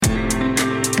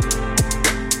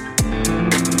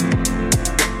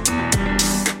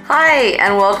Hi,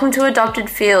 and welcome to Adopted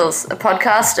Feels, a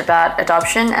podcast about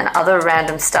adoption and other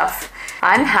random stuff.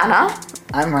 I'm Hannah.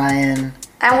 I'm Ryan.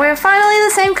 And we're finally in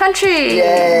the same country.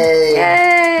 Yay!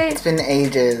 Yay! It's been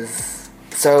ages.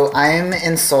 So I'm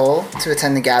in Seoul to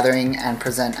attend the gathering and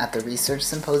present at the research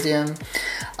symposium.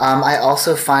 I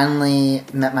also finally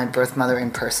met my birth mother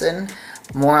in person.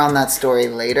 More on that story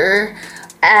later.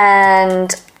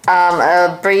 And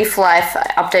a brief life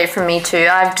update from me too.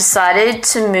 I've decided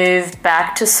to move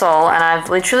back to Seoul, and I've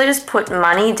literally just put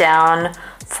money down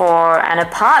for an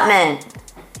apartment.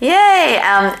 Yay!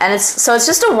 And it's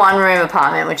just a one-room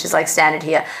apartment, which is like standard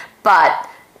here. But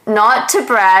not to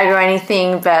brag or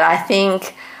anything, but I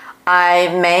think I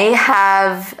may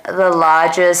have the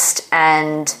largest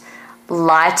and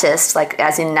lightest, like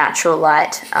as in natural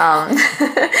light,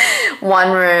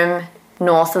 one room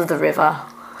north of the river.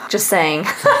 Just saying.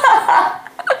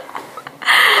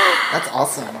 That's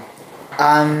awesome.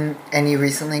 And you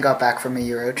recently got back from a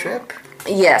Euro trip?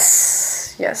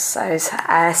 Yes.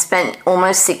 I spent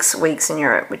almost 6 weeks in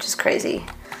Europe, which is crazy.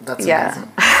 That's amazing.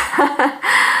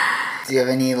 Do you have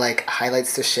any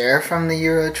highlights to share from the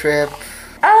Euro trip?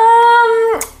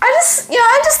 I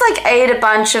just ate a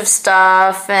bunch of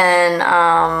stuff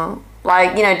and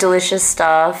delicious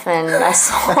stuff, and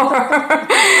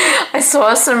I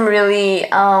saw some really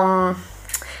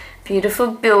beautiful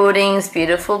buildings,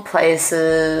 beautiful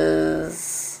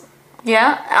places.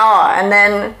 Yeah. Oh, and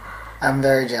then I'm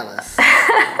very jealous.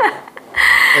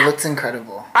 It looks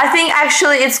incredible. I think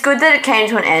actually it's good that it came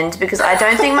to an end, because I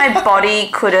don't think my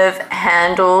body could have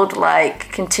handled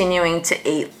continuing to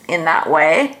eat in that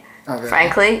way. Oh, really?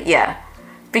 Frankly, yeah.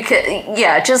 Because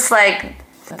just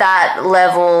that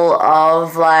level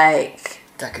of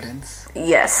decadence.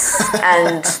 Yes,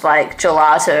 and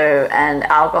gelato and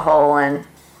alcohol, and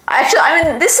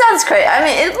actually, this sounds crazy.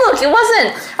 It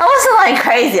wasn't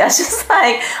crazy. I was just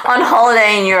on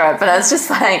holiday in Europe, and I was just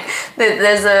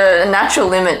there's a natural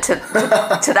limit to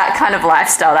that kind of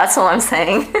lifestyle. That's all I'm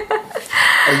saying.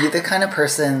 Are you the kind of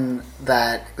person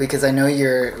that, because I know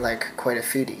you're quite a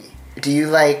foodie, do you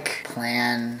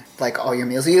plan all your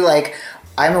meals? Are you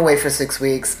I'm away for 6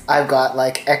 weeks, I've got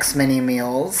X many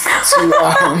meals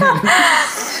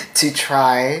to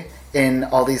try in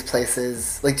all these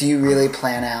places? Do you really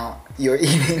plan out your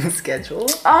eating schedule?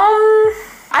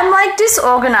 I'm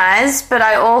disorganized, but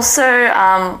I also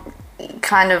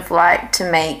kind of like to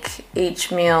make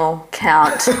each meal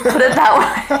count, put it that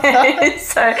way.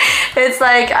 So it's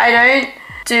I don't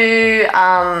do,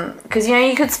 because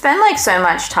you could spend so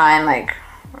much time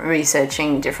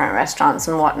researching different restaurants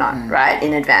and whatnot, right,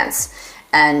 in advance,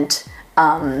 and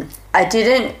I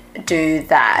didn't do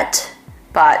that,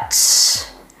 but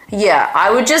yeah, I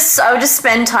would just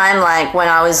spend time when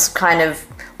I was kind of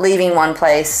leaving one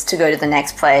place to go to the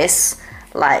next place,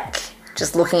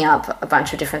 just looking up a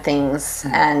bunch of different things.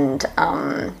 And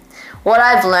what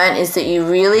I've learned is that you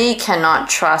really cannot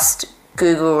trust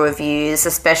Google reviews,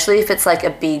 especially if it's a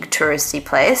big touristy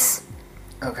place.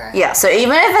 Okay. Yeah, so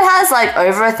even if it has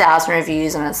over 1,000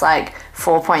 reviews and it's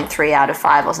 4.3 out of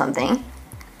 5 or something,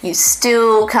 you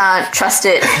still can't trust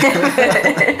it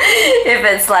if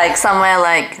it's somewhere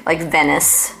like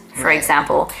Venice, for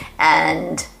example.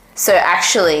 And so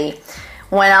actually,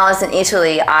 when I was in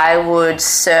Italy, I would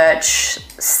search,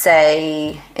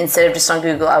 say, instead of just on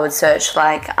Google, I would search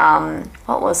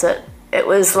what was it? It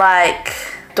was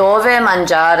dove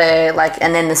mangiare,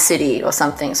 and then the city or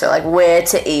something. So where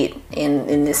to eat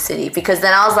in this city, because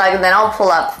then I was then I'll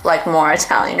pull up more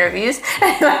Italian reviews.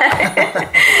 Anyway.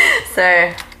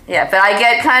 So yeah, but I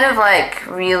get kind of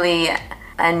really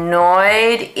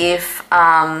annoyed if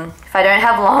I don't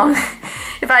have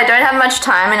if I don't have much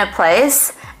time in a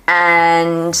place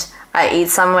and I eat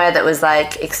somewhere that was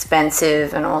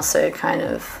expensive and also kind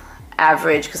of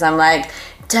average, because I'm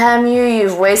damn you,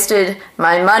 you've wasted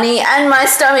my money and my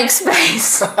stomach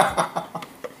space.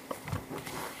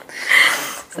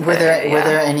 Were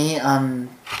there any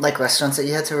restaurants that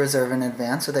you had to reserve in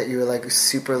advance, or that you were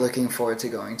super looking forward to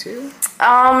going to?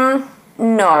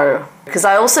 No, because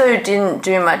I also didn't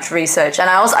do much research, and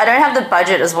I don't have the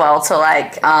budget as well to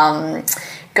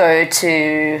go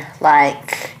to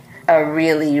a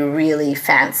really, really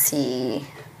fancy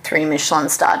 3 Michelin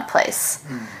starred place.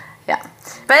 Yeah.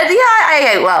 But yeah,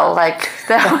 I ate well,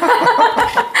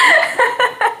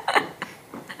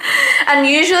 and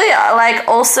usually,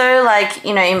 also,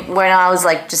 when I was,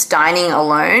 just dining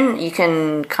alone, you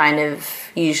can kind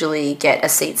of usually get a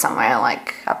seat somewhere,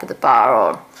 up at the bar,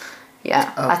 or,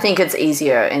 yeah. Okay. I think it's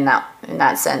easier in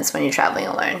that sense when you're traveling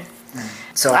alone.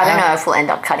 So I don't know if we'll end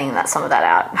up cutting some of that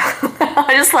out.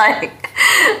 I just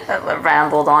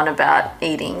rambled on about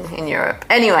eating in Europe.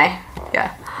 Anyway,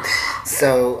 yeah.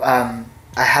 So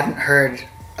I hadn't heard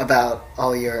about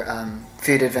all your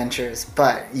food adventures,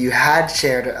 but you had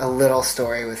shared a little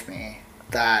story with me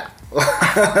that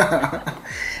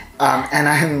and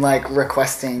I'm like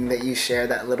requesting that you share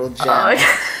that little gem,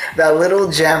 that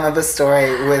little gem of a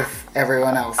story with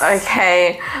everyone else.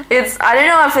 Okay, I don't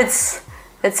know if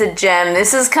it's a gem.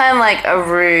 This is kind of like a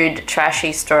rude,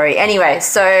 trashy story. Anyway,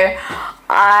 so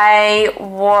I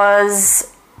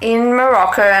was in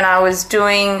Morocco and I was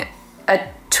doing a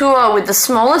tour with the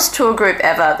smallest tour group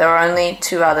ever. There were only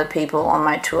 2 other people on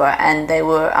my tour, and they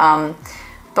were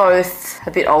both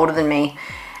a bit older than me.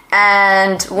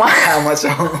 And one How much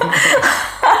older?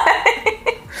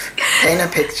 Paint a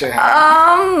picture.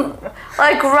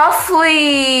 like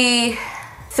roughly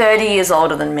 30 years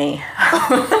older than me.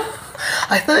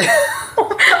 I thought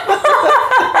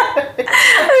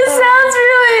It sounds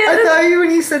really... I thought you, when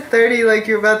you said 30, like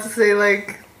you're about to say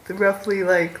like roughly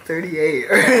like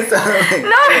 38 or something. No.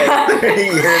 Like 30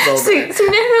 years older.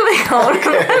 Significantly older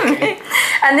than me.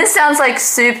 And this sounds like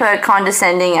super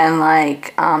condescending and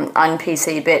like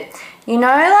un-PC, but you know,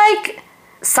 like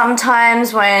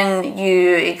sometimes when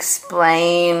you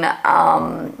explain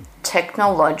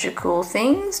technological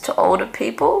things to older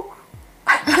people,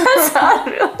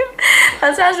 that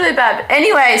sounds really bad. But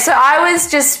anyway, so I was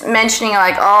just mentioning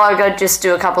like, I got to just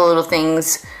do a couple of little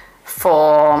things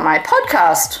for my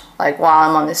podcast, like while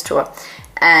I'm on this tour.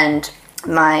 And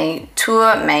my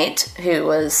tour mate,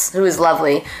 who is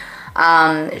lovely,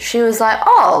 she was like,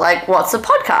 like what's a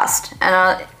podcast?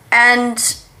 And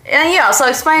so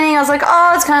explaining, I was like,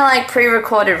 it's kind of like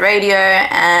pre-recorded radio,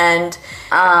 and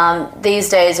these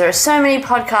days there are so many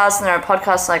podcasts, and there are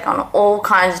podcasts like on all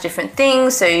kinds of different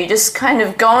things, so you just kind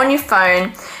of go on your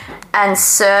phone and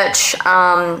search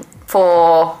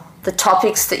for the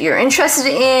topics that you're interested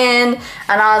in.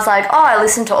 And I was like, I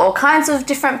listen to all kinds of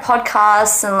different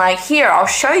podcasts, and like, here, I'll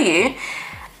show you.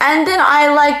 And then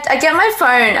I get my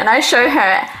phone and I show her,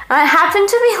 and I happen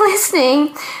to be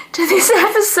listening to this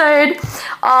episode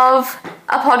of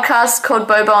a podcast called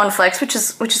Bobo and Flex, which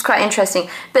is quite interesting.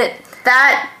 But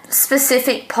that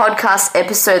specific podcast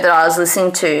episode that I was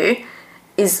listening to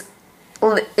it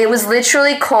was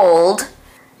literally called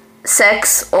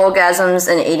Sex, Orgasms,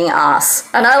 and Eating Ass.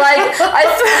 And I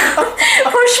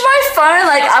pushed my phone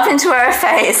like up into her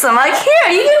face. I'm like,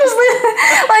 here, you can just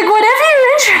like whatever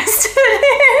you're interested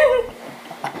in.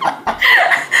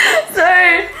 So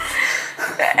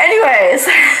anyways,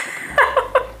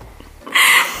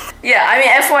 yeah, I mean,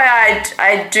 FYI,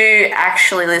 I do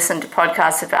actually listen to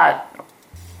podcasts about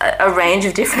a range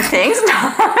of different things,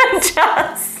 not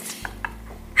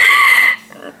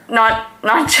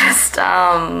just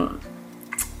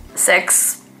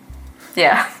sex.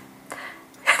 Yeah.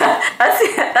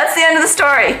 That's the end of the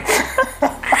story.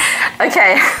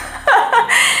 Okay.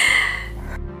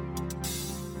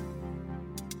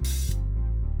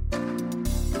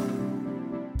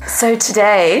 So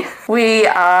today we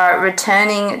are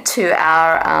returning to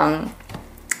our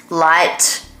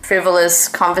light, frivolous,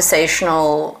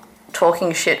 conversational,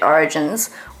 talking shit origins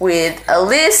with a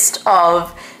list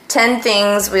of 10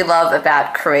 things we love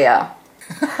about Korea.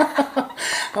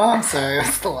 I'm sorry, I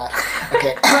still laugh.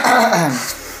 Okay.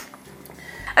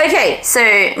 Okay, so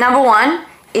number 1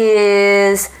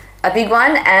 is a big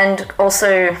one and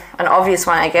also an obvious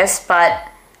one, I guess, but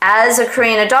as a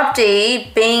Korean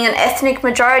adoptee, being an ethnic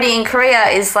majority in Korea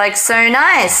is like so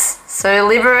nice, so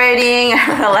liberating,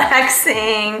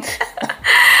 relaxing.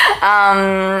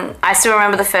 I still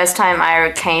remember the first time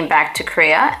I came back to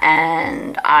Korea,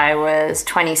 and I was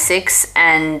 26,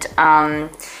 and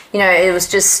it was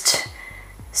just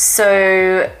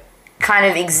so kind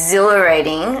of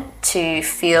exhilarating to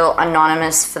feel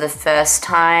anonymous for the first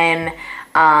time.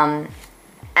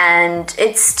 And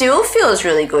it still feels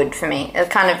really good for me. It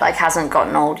kind of like hasn't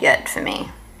gotten old yet for me.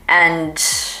 And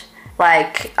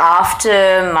like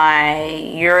after my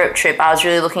Europe trip, I was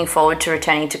really looking forward to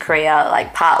returning to Korea,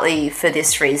 like partly for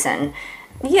this reason.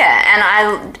 Yeah, and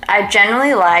I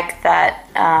generally like that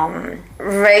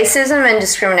racism and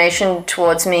discrimination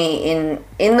towards me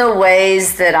in the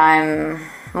ways that I'm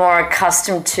more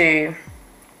accustomed to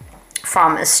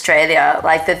from Australia,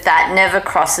 like that never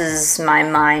crosses my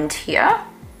mind here.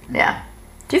 Yeah.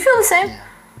 Do you feel the same?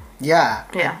 Yeah.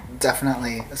 Yeah.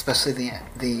 Definitely, especially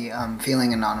the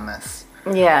feeling anonymous.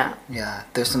 Yeah. Yeah,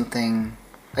 there's something,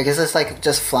 I guess it's like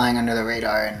just flying under the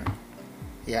radar, and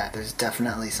yeah, there's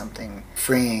definitely something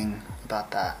freeing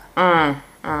about that. Yeah.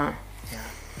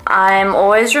 I'm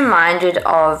always reminded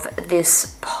of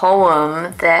this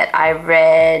poem that I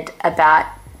read about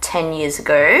 10 years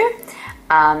ago,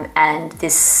 and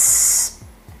this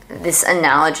this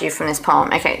analogy from this poem.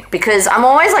 Okay, because I'm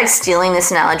always like stealing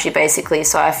this analogy basically,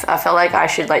 so I felt like I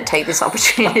should like take this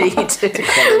opportunity to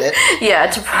credit it. Yeah,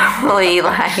 to probably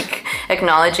like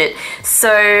acknowledge it.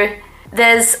 So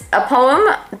there's a poem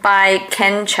by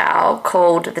Ken Chow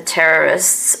called The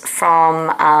Terrorists from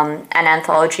an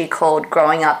anthology called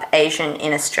Growing Up Asian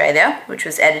in Australia, which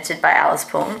was edited by Alice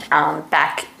Poon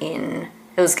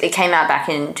it came out back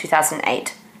in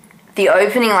 2008. The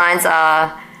opening lines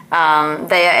are,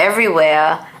 they are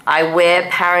everywhere. I wear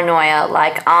paranoia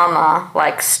like armor,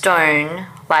 like stone,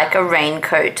 like a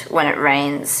raincoat when it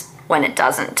rains, when it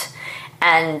doesn't.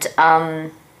 And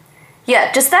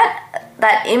just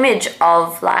that image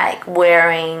of like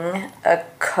wearing a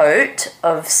coat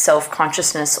of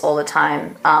self-consciousness all the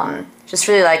time just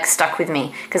really like stuck with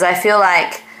me, because I feel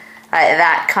like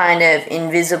that kind of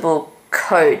invisible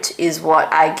coat is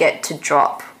what I get to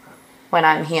drop when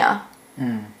I'm here.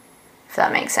 If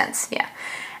that makes sense. Yeah.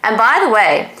 And by the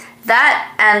way,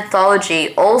 that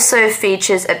anthology also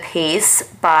features a piece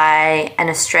by an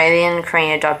Australian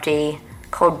Korean adoptee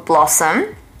called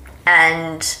Blossom,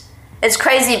 and it's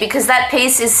crazy because that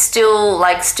piece is still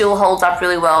holds up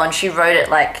really well, and she wrote it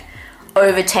like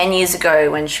over 10 years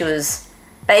ago when she was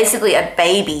basically a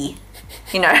baby,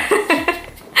 you know.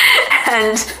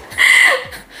 And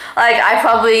like I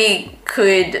probably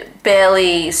could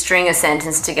barely string a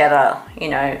sentence together, you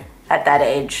know, at that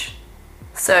age.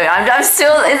 So I'm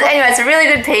still, anyway, it's a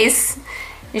really good piece.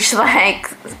 You should like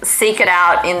seek it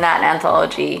out in that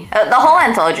anthology. The whole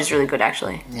anthology is really good,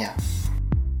 actually. Yeah.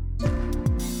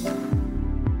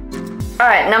 All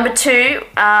right, number 2,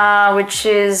 which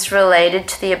is related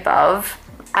to the above.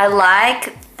 I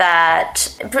like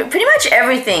that pretty much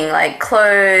everything, like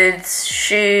clothes,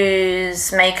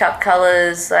 shoes, makeup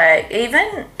colors, like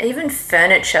even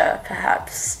furniture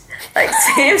perhaps, like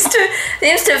seems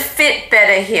to fit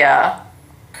better here,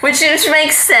 which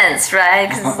makes sense, right?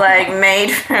 Because it's like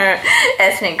made for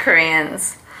ethnic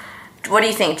Koreans. What do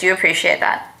you think? Do you appreciate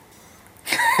that?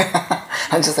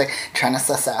 I'm just like trying to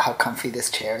suss out how comfy this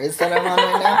chair is that I'm on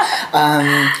right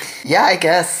now. Yeah, I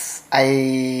guess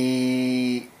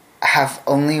I have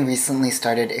only recently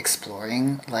started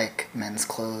exploring like men's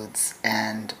clothes,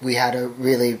 and we had a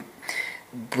really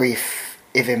brief,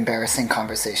 if embarrassing,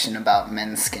 conversation about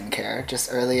men's skincare just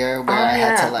earlier, where I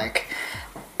had to like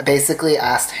basically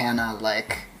asked Hannah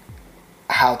like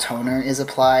how toner is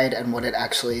applied and what it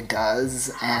actually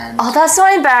does. And that's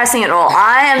not embarrassing at all.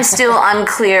 I am still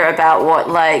unclear about what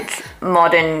like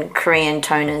modern Korean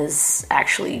toners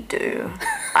actually do.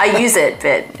 I use it,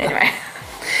 but anyway.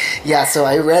 Yeah, so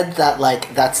I read that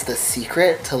like that's the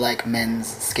secret to like men's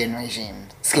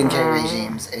skincare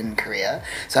regimes in Korea.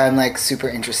 So I'm like super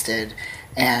interested,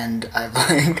 and I've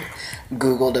like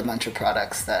Googled a bunch of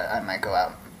products that I might go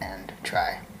out and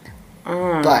try.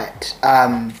 But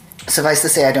suffice to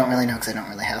say, I don't really know because I don't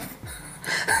really have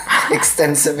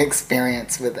extensive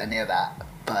experience with any of that.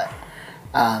 But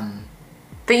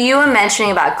you were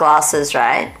mentioning about glasses,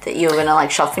 right? That you were gonna like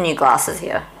shop for new glasses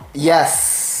here.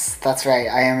 Yes, that's right.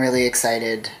 I am really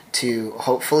excited to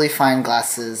hopefully find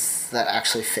glasses that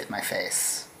actually fit my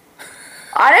face.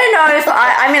 I don't know if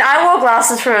I wore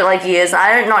glasses for like years.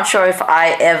 I'm not sure if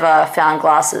I ever found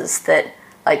glasses that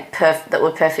like that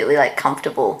were perfectly like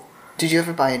comfortable. Did you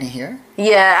ever buy any here?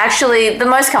 Yeah, actually, the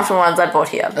most comfortable ones I bought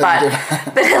here. But like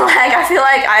I feel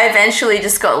like I eventually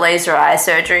just got laser eye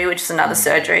surgery, which is another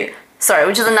surgery. Sorry,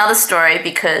 which is another story,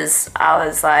 because I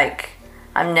was like,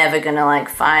 I'm never gonna like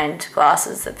find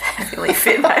glasses that perfectly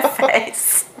fit my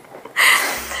face.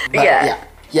 But,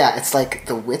 yeah, it's like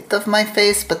the width of my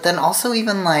face, but then also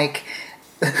even like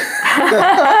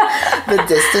the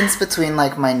distance between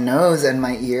like my nose and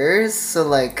my ears. So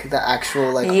like the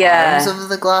actual like arms of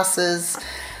the glasses.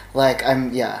 Like I'm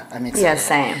excited. Yeah,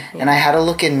 same. Yeah. And I had a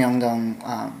look in Myeongdong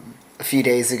a few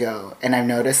days ago, and I've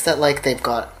noticed that like they've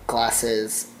got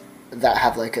glasses that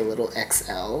have like a little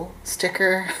XL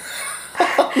sticker.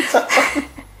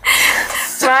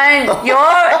 Ryan,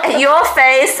 your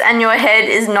face and your head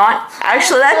is not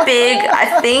actually that big.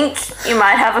 I think you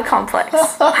might have a complex.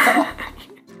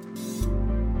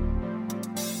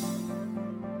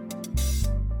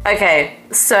 Okay,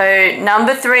 so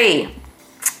number 3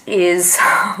 is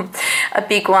a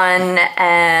big one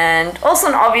and also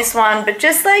an obvious one, but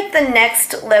just like the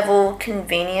next level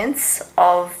convenience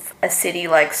of a city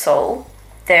like Seoul.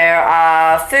 There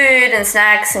are food and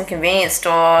snacks and convenience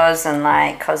stores and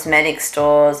like cosmetic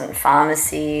stores and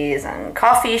pharmacies and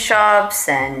coffee shops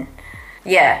and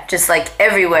just like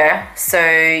everywhere. So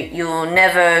you'll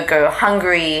never go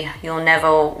hungry. You'll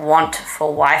never want for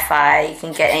Wi-Fi. You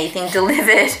can get anything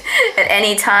delivered at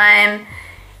any time.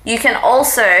 you can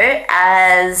also,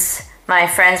 as my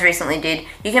friends recently did,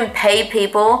 you can pay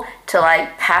people to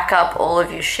like pack up all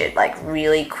of your shit like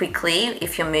really quickly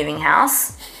if you're moving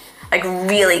house. Like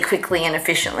really quickly and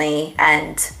efficiently,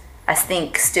 and I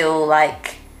think still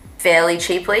like fairly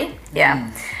cheaply.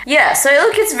 Yeah. Yeah, so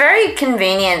look, it's very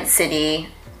convenient city.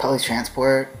 Public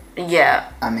transport, Yeah.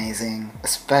 amazing,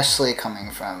 especially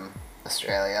coming from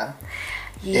Australia.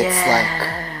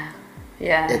 Yeah.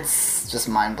 Yeah. It's just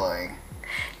mind-blowing.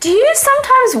 Do you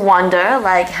sometimes wonder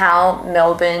like how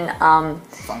Melbourne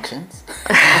Functions.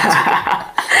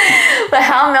 but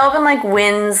how Melbourne like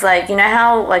wins, like, you know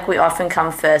how like we often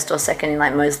come first or second in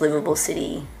like most livable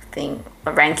city thing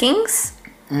rankings?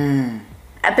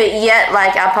 But yet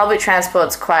like our public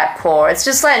transport's quite poor. It's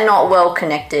just like not well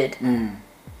connected.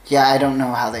 Yeah, I don't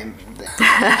know how they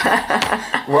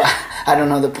well, I don't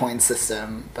know the point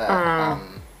system, but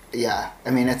yeah,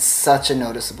 I mean, it's such a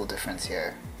noticeable difference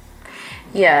here.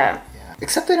 Yeah. Yeah.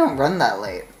 Except they don't run that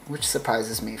late, which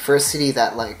surprises me. For a city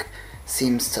that like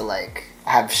seems to like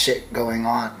have shit going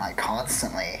on like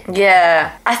constantly.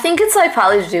 Yeah. I think it's like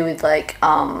partly to do with like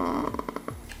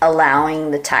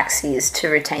allowing the taxis to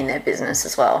retain their business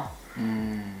as well.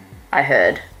 I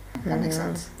heard. That makes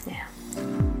sense. Yeah.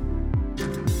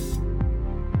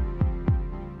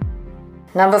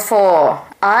 Number 4.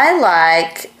 I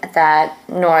like that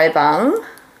noraebang,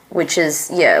 which is,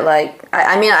 yeah, like,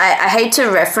 I mean, I hate to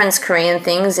reference Korean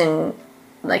things in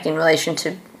relation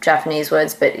to Japanese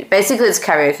words, but basically it's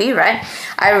karaoke, right?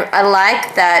 I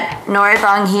like that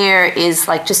noraebang here is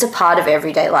like just a part of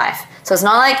everyday life. So it's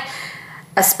not like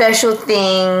a special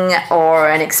thing or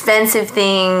an expensive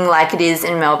thing like it is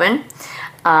in Melbourne.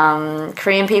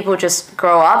 Korean people just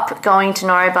grow up going to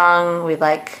noraebang with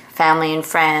like family and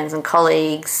friends and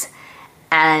colleagues,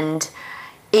 and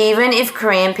even if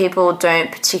Korean people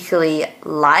don't particularly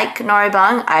like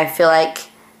noraebang, I feel like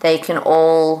they can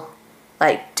all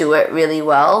like do it really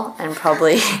well and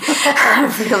probably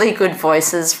have really good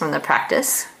voices from the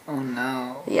practice. Oh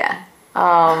no. Yeah.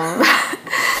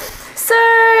 So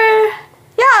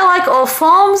yeah, I like all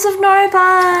forms of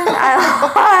noraebang.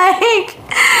 I like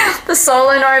the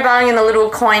solo noraebang in the little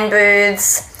coin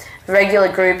booths,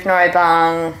 regular group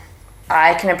noraebang.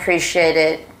 I can appreciate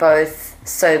it both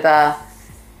sober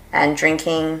and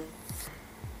drinking.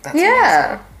 That's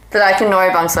Yeah. That I can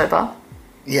noraebang sober.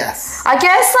 Yes. I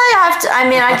guess I have to. I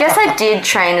mean, I guess I did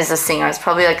train as a singer. It's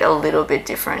probably like a little bit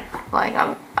different. Like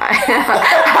I'm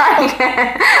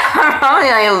probably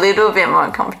like a little bit more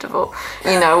comfortable,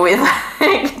 you know, with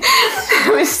like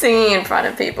with singing in front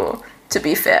of people. To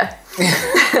be fair.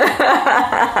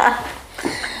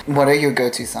 What are your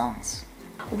go-to songs?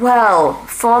 Well,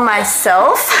 for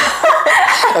myself,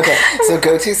 Okay, so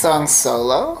go-to song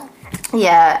solo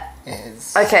yeah.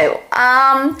 is Okay.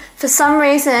 For some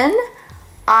reason,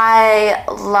 I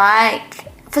like.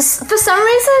 For some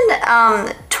reason,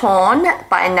 Torn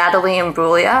by Natalie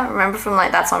Imbruglia. Remember from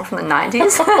like that song from the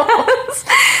 90s?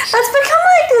 That's become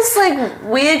like this like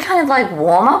weird kind of like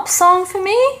warm-up song for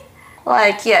me.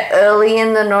 Like, yeah, early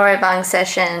in the noraebang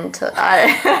session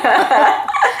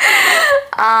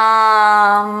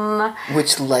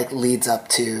which like leads up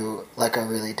to like a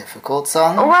really difficult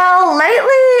song. well,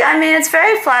 lately, I mean, it's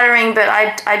very flattering, but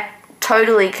I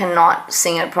totally cannot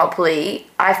sing it properly.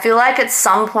 I feel like at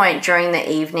some point during the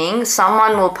evening,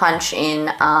 someone will punch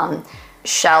in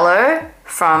Shallow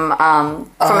from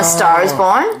A Star Is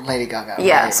Born. Lady Gaga.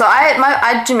 Yeah, right. so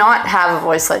I do not have a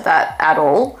voice like that at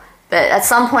all. But at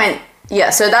some point, yeah,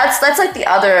 so that's like the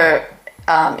other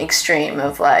extreme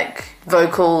of like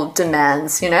vocal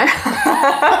demands, you know? So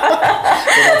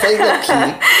that's like the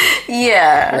key.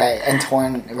 Yeah. Right, and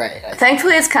Torn, right.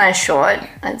 Thankfully, it's kind of short.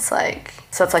 It's like,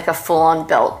 so it's like a full-on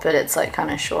belt, but it's like kind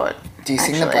of short. Do you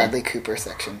sing the actually. Bradley Cooper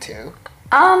section too?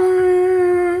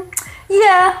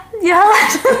 Yeah.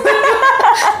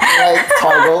 Like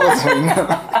toggle between them.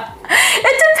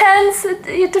 It depends.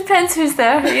 It depends who's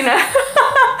there, you know.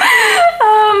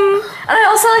 And I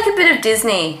also like a bit of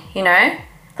Disney, you know.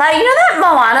 Like, you know that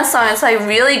Moana song? It's like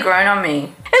really grown on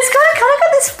me. It's kind of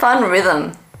got this fun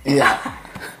rhythm. Yeah.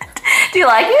 Do you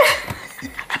like it?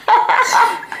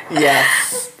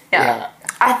 Yes. Yeah.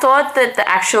 I thought that the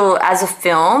actual, as a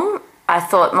film, I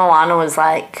thought Moana was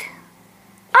like,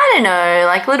 I don't know,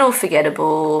 like a little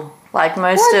forgettable. Like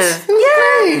most What? of. It was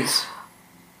great.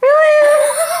 Really?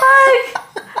 Like,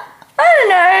 I don't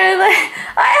know. Like,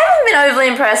 I haven't been overly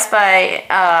impressed by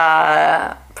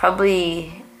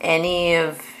probably any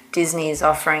of Disney's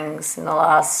offerings in the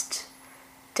last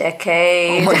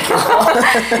decade. Oh my God.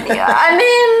 Yeah, I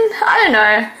mean, I don't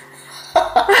know.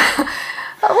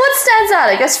 What stands out?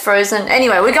 I guess Frozen.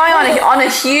 Anyway, we're going on a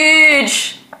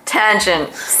huge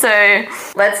tangent. So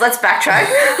let's backtrack.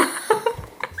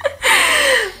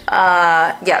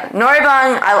 Yeah,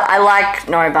 Noribang, I like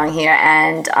Noribang here,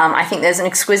 and I think there's an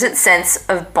exquisite sense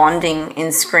of bonding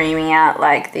in screaming out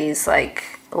like these like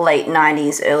late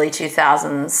 90s, early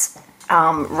 2000s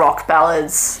rock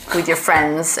ballads with your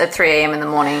friends at 3 a.m. in the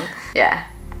morning. Yeah.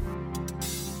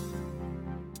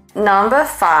 Number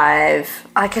 5,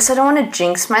 I guess I don't want to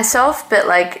jinx myself, but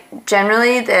like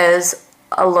generally there's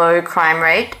a low crime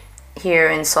rate here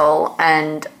in Seoul,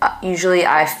 and usually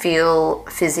I feel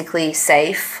physically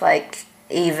safe, like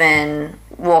even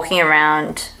walking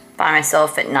around by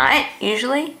myself at night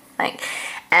usually, like.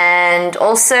 And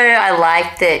also I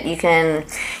like that you can,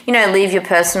 you know, leave your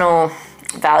personal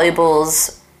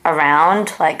valuables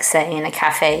around, like say in a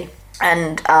cafe,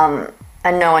 and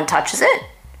no one touches it.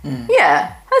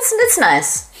 Yeah, that's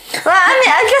nice. Well, I mean,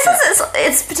 I guess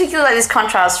it's particularly like this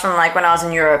contrast from like when I was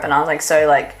in Europe and I was like so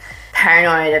like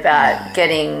paranoid about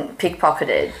getting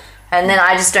pickpocketed, and then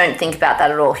I just don't think about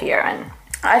that at all here. And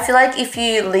I feel like if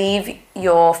you leave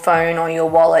your phone or your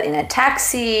wallet in a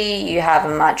taxi, you have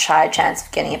a much higher chance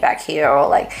of getting it back here. Or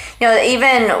like, you know,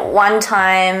 even one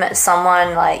time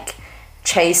someone like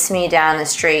chased me down the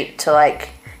street to like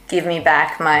give me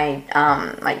back my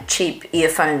like cheap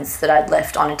earphones that I'd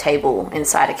left on a table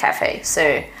inside a cafe.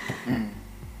 So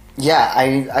yeah,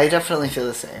 I definitely feel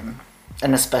the same,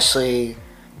 and especially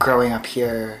growing up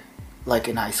here, like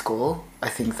in high school, I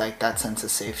think like that sense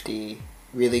of safety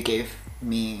really gave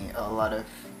me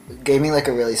like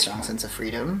a really strong sense of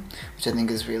freedom, which I think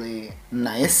is really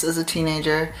nice as a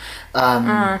teenager.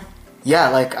 Yeah,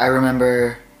 like I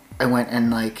remember I went and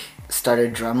like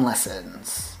started drum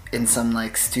lessons in some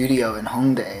like studio in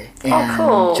Hongdae, and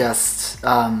cool. just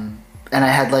and I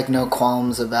had like no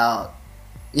qualms about,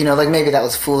 you know, like maybe that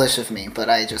was foolish of me, but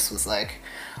I just was like,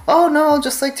 oh no, I'll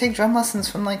just like take drum lessons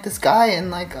from like this guy in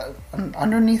like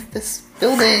underneath this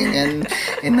building and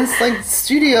in this like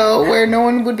studio where no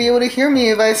one would be able to hear me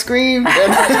if I screamed.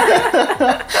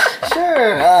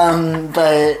 Sure.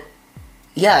 But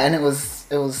yeah, and it was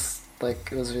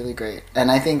really great. And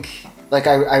I think like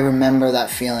I remember that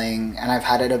feeling, and I've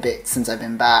had it a bit since I've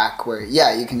been back, where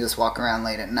yeah, you can just walk around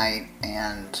late at night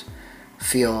and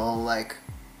feel like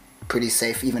pretty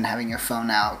safe, even having your phone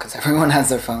out, because everyone has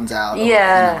their phones out. Or,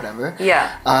 yeah. You know, whatever.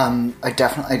 Yeah.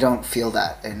 I don't feel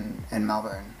that in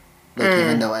Melbourne. Like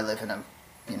even though I live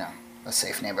in a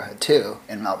safe neighborhood too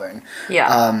in Melbourne.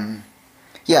 Yeah.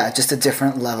 Yeah, just a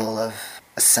different level of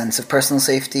a sense of personal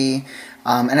safety.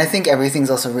 And I think everything's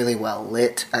also really well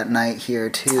lit at night here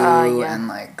too. Yeah. And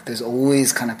like there's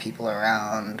always kind of people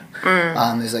around.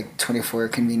 There's like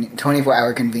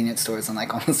 24-hour convenience stores on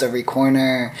like almost every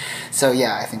corner. So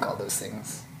yeah, I think all those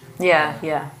things.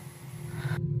 Yeah.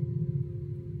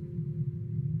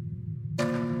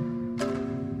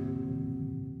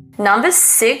 Number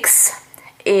 6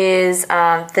 is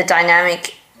the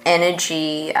dynamic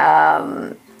energy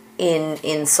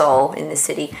in Seoul, in the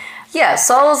city. Yeah,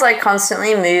 Seoul is like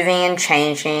constantly moving and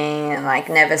changing and like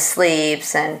never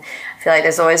sleeps, and I feel like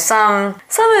there's always some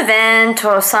event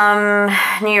or some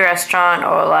new restaurant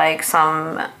or like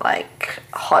some like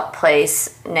hot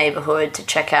place neighborhood to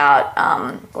check out,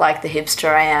 like the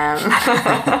hipster I am.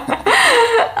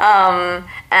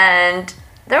 And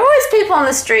there are always people on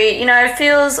the street, you know,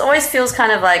 it always feels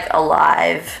kind of like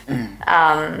alive.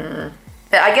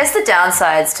 But I guess the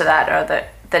downsides to that are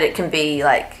that it can be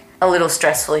like a little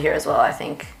stressful here as well, I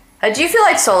think. Do you feel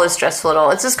like Seoul is stressful at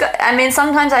all? It's just, I mean,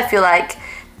 sometimes I feel like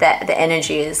that the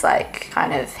energy is like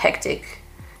kind of hectic.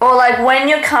 Or like when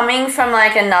you're coming from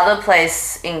like another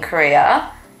place in Korea,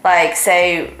 like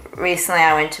say recently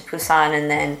I went to Busan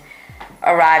and then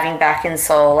arriving back in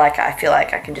Seoul, like I feel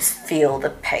like I can just feel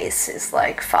the pace is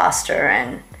like faster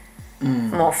and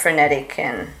more frenetic.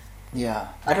 And yeah,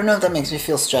 I don't know if that makes me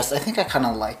feel stressed. I think I kind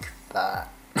of like that.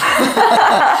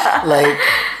 Like,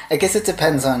 I guess it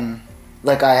depends on,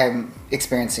 like, I am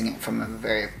experiencing it from a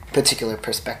very particular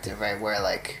perspective, right, where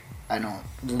like I don't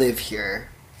live here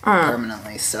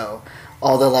permanently, so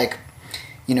all the like,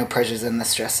 you know, pressures and the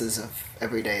stresses of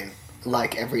everyday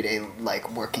like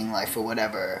working life or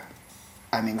whatever,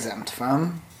 I'm exempt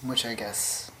from, which I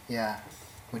guess, yeah,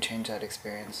 would change that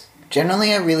experience.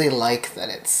 Generally, I really like that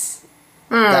it's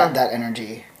that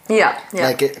energy. Yeah.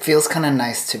 Like, it feels kind of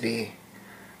nice to be,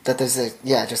 that there's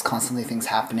just constantly things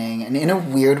happening. And in a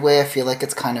weird way, I feel like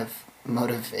it's kind of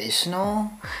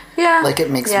motivational. Yeah. Like,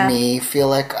 it makes me feel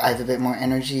like I have a bit more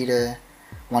energy to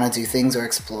want to do things or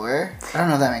explore. I don't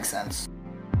know if that makes sense.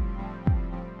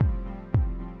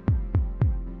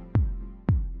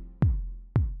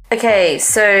 Okay,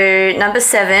 so number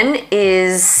 7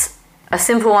 is a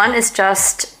simple one. It's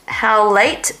just how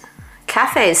late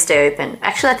cafes stay open.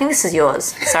 Actually, I think this is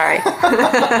yours. Sorry.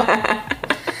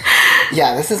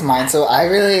 Yeah, this is mine. So I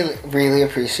really, really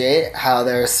appreciate how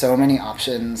there are so many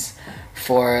options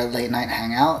for late night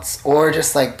hangouts or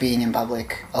just like being in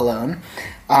public alone,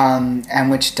 and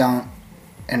which don't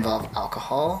involve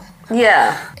alcohol.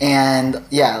 Yeah. And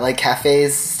yeah, like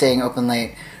cafes staying open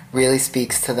late really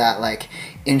speaks to that like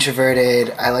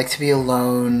introverted, I like to be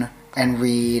alone and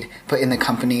read, but in the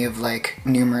company of like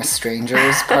numerous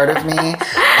strangers part of me.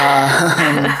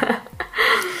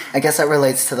 I guess that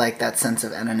relates to like that sense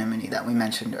of anonymity that we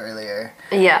mentioned earlier.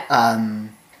 Yeah.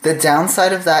 The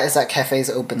downside of that is that cafes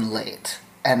open late,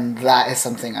 and that is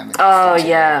something I'm interested Oh, to.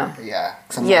 yeah. Yeah.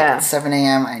 So I'm Yeah. like, at 7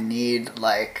 a.m. I need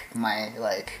like my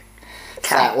like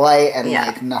flat white and Yeah.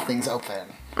 like nothing's open.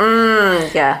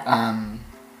 Yeah.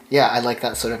 Yeah, I like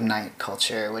that sort of night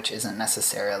culture, which isn't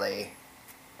necessarily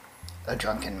a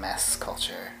drunken mess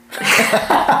culture.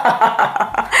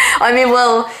 I mean,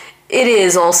 well, it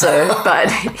is also, but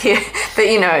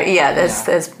you know, yeah,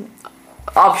 there's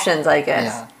options, I guess.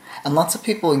 Yeah. And lots of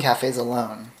people in cafes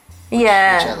alone,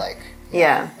 Yeah. which I like.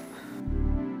 Yeah.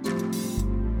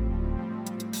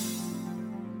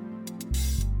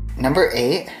 Number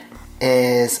 8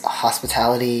 is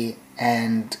hospitality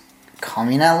and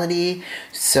communality.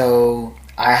 So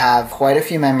I have quite a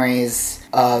few memories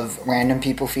of random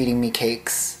people feeding me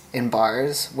cakes in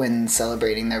bars when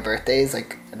celebrating their birthdays,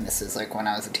 like, and this is like when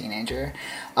I was a teenager,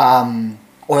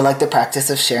 or like the practice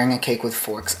of sharing a cake with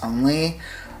forks only,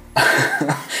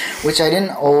 which I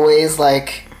didn't always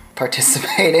like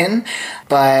participate in,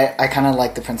 but I kind of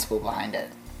like the principle behind it.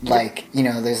 Like, you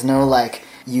know, there's no like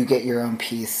you get your own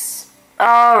piece.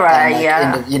 All right. And, like,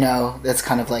 Yeah. you know, that's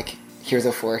kind of like, here's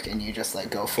a fork and you just like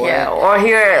go for Yeah. it. Or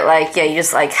here, like, yeah, you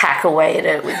just like hack away at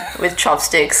it with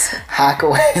chopsticks Hack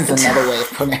away is another way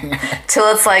of putting it.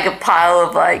 till it's like a pile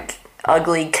of like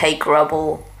ugly cake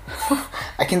rubble.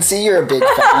 I can see you're a big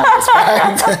fan of this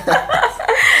fact.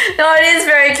 No, it is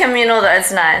very communal though.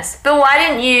 It's nice. But why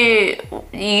didn't you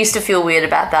used to feel weird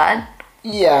about that?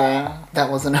 Yeah,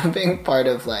 that wasn't a big part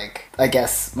of like, I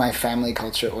guess, my family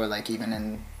culture, or like even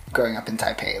in growing up in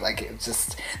Taipei. Like, it's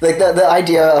just like the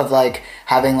idea of like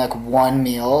having like one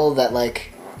meal that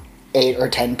like 8 or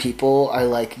 10 people are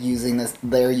like using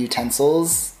their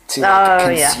utensils to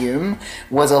like, consume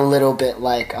was a little bit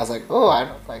like, I was like, oh, I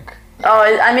don't like.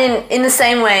 Oh, I mean, in the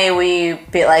same way we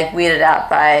be like weirded out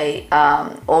by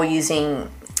or using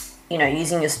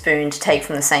your spoon to take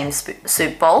from the same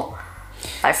soup bowl.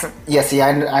 Like Yeah, see,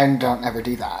 I don't ever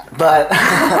do that, but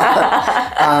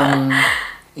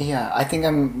yeah, I think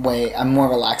I'm more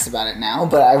relaxed about it now.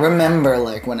 But I remember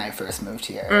like when I first moved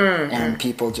here, and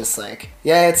people just like,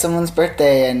 yeah, it's someone's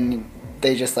birthday, and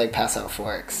they just like pass out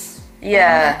forks.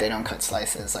 Yeah, and, like, they don't cut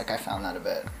slices. Like, I found that a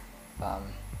bit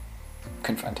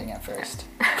confronting at first.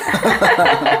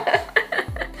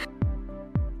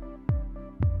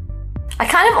 I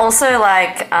kind of also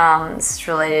like it's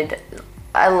related.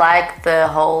 I like the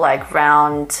whole like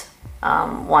round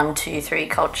 1, 2, 3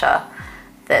 culture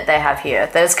that they have here.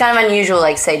 That it's kind of unusual,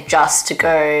 like say just to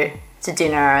go to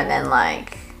dinner and then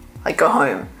like go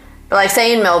home. But like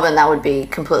say in Melbourne, that would be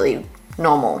completely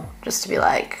normal, just to be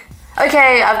like,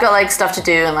 okay, I've got like stuff to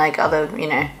do and like other,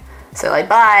 so like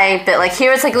bye. But like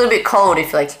here it's like a little bit cold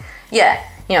if like, yeah,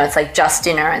 it's like just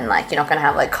dinner and like you're not gonna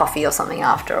have like coffee or something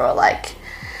after, or like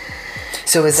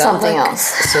so is that something like, else.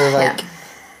 So like,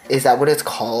 is that what it's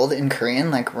called in Korean?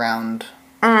 Like round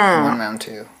 1, round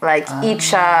 2. Like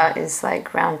Icha is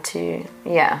like round 2.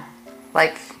 Yeah.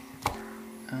 Like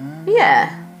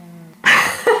yeah.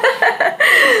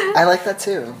 I like that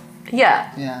too.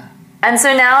 Yeah. Yeah. And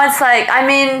so now it's like, I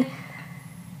mean,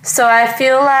 so I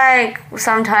feel like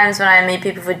sometimes when I meet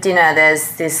people for dinner,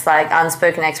 there's this like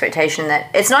unspoken expectation that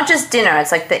it's not just dinner,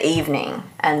 it's like the evening,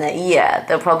 and that, yeah,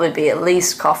 there'll probably be at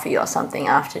least coffee or something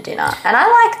after dinner. And I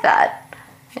like that.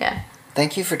 Yeah.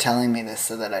 Thank you for telling me this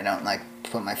so that I don't like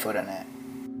put my foot in it.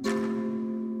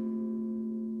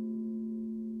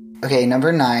 Okay,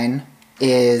 number 9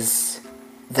 is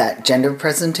that gender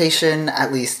presentation,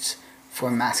 at least for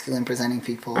masculine presenting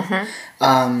people,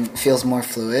 feels more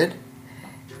fluid.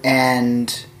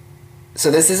 And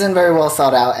so this isn't very well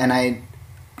thought out, and I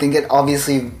think it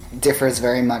obviously differs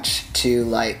very much to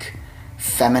like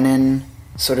feminine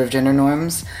sort of gender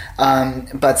norms.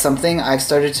 But something I've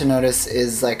started to notice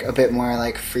is like a bit more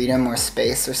like freedom or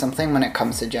space or something when it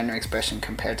comes to gender expression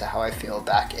compared to how I feel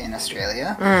back in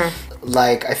Australia.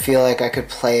 Like, I feel like I could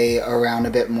play around a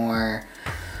bit more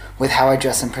with how I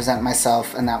dress and present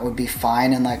myself, and that would be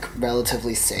fine and like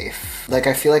relatively safe. Like,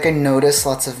 I feel like I notice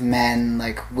lots of men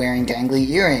like wearing dangly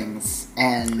earrings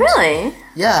And Really?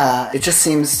 yeah, it just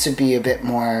seems to be a bit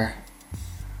more,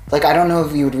 like, I don't know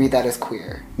if you would read that as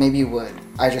queer. Maybe you would.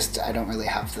 I don't really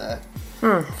have the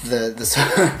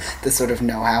sort of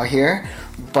know-how here,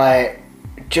 but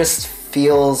just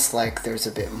feels like there's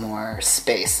a bit more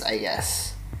space, I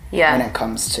guess, Yeah. when it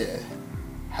comes to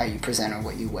how you present or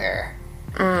what you wear.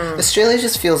 Australia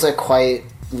just feels like quite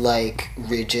like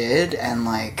rigid, and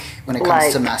like when it comes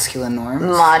Like to masculine norms,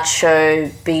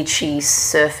 Macho, beachy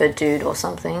surfer dude or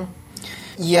something.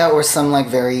 yeah, or some like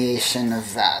variation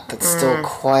of that that's still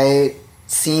quite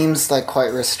seems like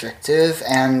quite restrictive.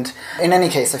 And in any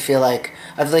case, I feel like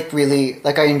I've like really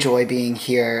like I enjoy being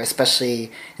here,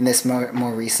 especially in this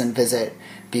more recent visit,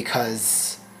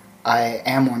 because I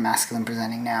am more masculine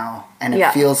presenting now, and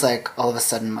it feels like all of a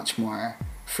sudden much more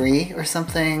free or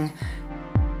something.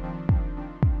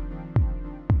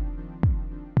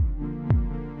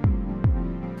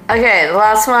 Okay, the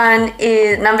last one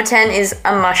is number 10 is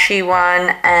a mushy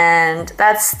one, and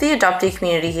that's the adoptee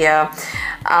community here.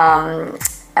 And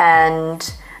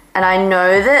I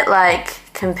know that like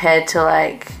compared to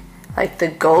like the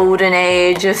golden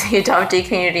age of the adoptee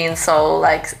community in Seoul,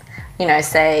 like, you know,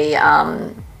 say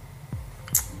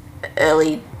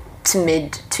early to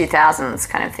mid 2000s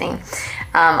kind of thing.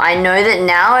 I know that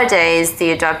nowadays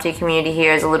the adoptee community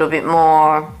here is a little bit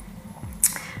more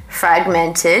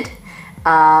fragmented.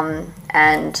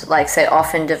 And like say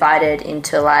often divided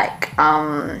into like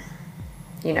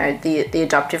you know, the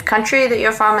adoptive country that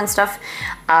you're from and stuff,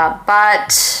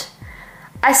 but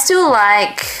I still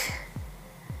like,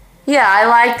 I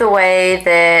like the way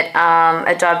that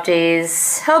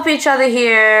adoptees help each other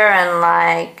here and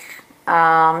like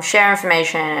share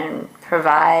information,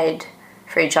 provide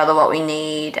for each other what we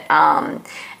need, and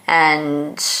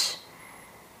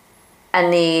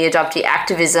the adoptee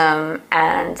activism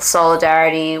and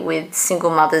solidarity with single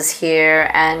mothers here,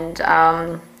 and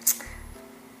I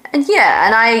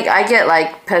get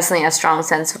like personally a strong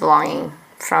sense of belonging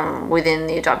from within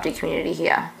the adoptee community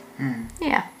here.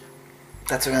 Yeah.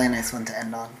 That's a really nice one to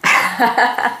end on.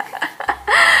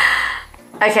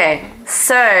 Okay,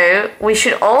 so we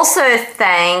should also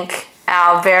thank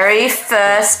our very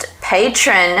first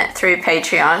patron through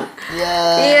Patreon.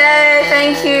 Yay,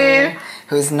 thank you.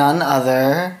 Who's none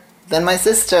other than my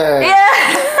sister.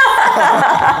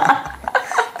 Yeah.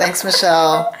 Thanks,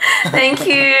 Michelle. Thank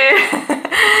you.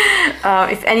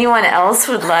 If anyone else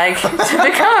would like to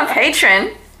become a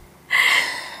patron,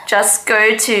 just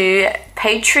go to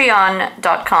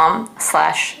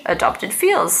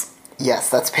patreon.com/adoptedfeels. Yes,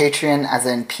 that's Patreon as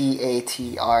in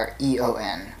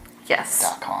Patreon. Yes.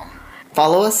 .com.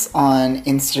 Follow us on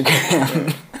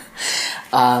Instagram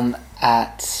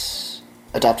at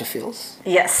Adopted Feels.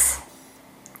 Yes.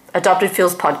 Adopted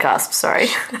Feels podcast, sorry.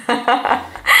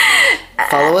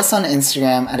 Follow us on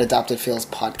Instagram at Adopted Feels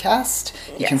Podcast.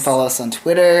 You can Yes. follow us on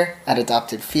Twitter at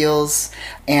Adopted Feels.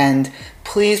 And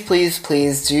please, please,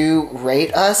 please do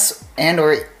rate us and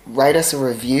or write us a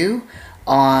review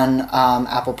on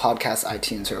Apple Podcasts,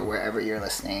 iTunes, or wherever you're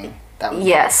listening. That would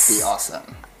be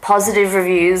awesome. Positive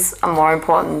reviews are more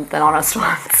important than honest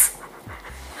ones.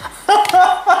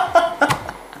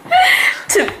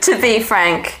 to be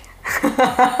frank.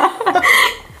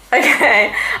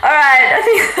 Okay. All right. I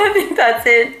think that's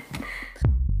it.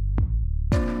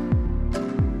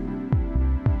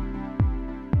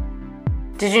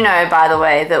 Did you know, by the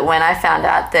way, that when I found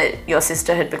out that your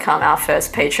sister had become our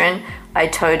first patron, I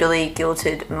totally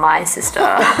guilted my sister.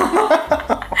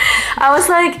 I was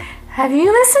like, have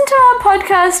you listened to our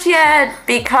podcast yet?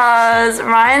 Because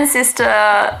Ryan's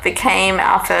sister became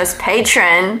our first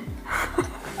patron.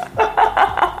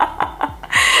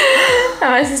 And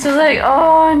my sister's like,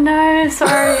 oh no,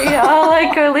 sorry, I'll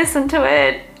like go listen to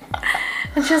it.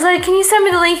 And she was like, can you send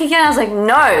me the link again? I was like,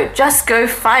 no, just go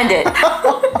find it.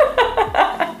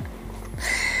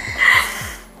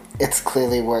 It's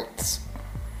clearly worked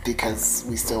because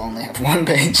we still only have one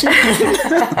page.